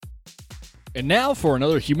And now for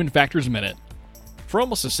another Human Factors Minute. For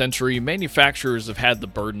almost a century, manufacturers have had the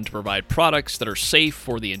burden to provide products that are safe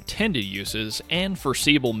for the intended uses and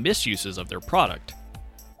foreseeable misuses of their product.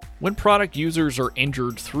 When product users are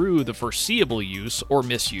injured through the foreseeable use or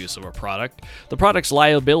misuse of a product, the product's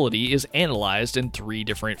liability is analyzed in three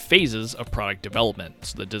different phases of product development: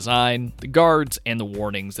 so the design, the guards, and the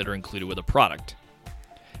warnings that are included with a product.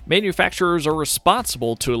 Manufacturers are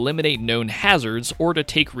responsible to eliminate known hazards or to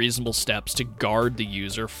take reasonable steps to guard the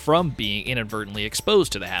user from being inadvertently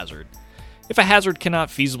exposed to the hazard. If a hazard cannot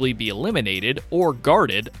feasibly be eliminated or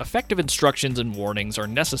guarded, effective instructions and warnings are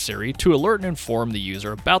necessary to alert and inform the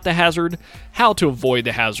user about the hazard, how to avoid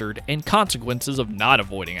the hazard, and consequences of not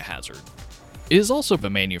avoiding a hazard. It is also the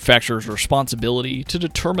manufacturer's responsibility to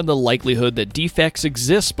determine the likelihood that defects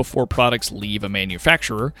exist before products leave a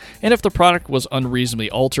manufacturer, and if the product was unreasonably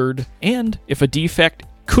altered, and if a defect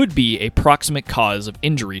could be a proximate cause of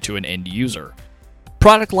injury to an end user.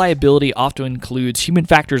 Product liability often includes human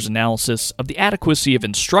factors analysis of the adequacy of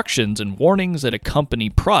instructions and warnings that accompany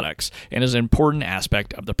products, and is an important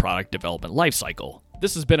aspect of the product development lifecycle.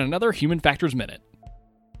 This has been another Human Factors Minute.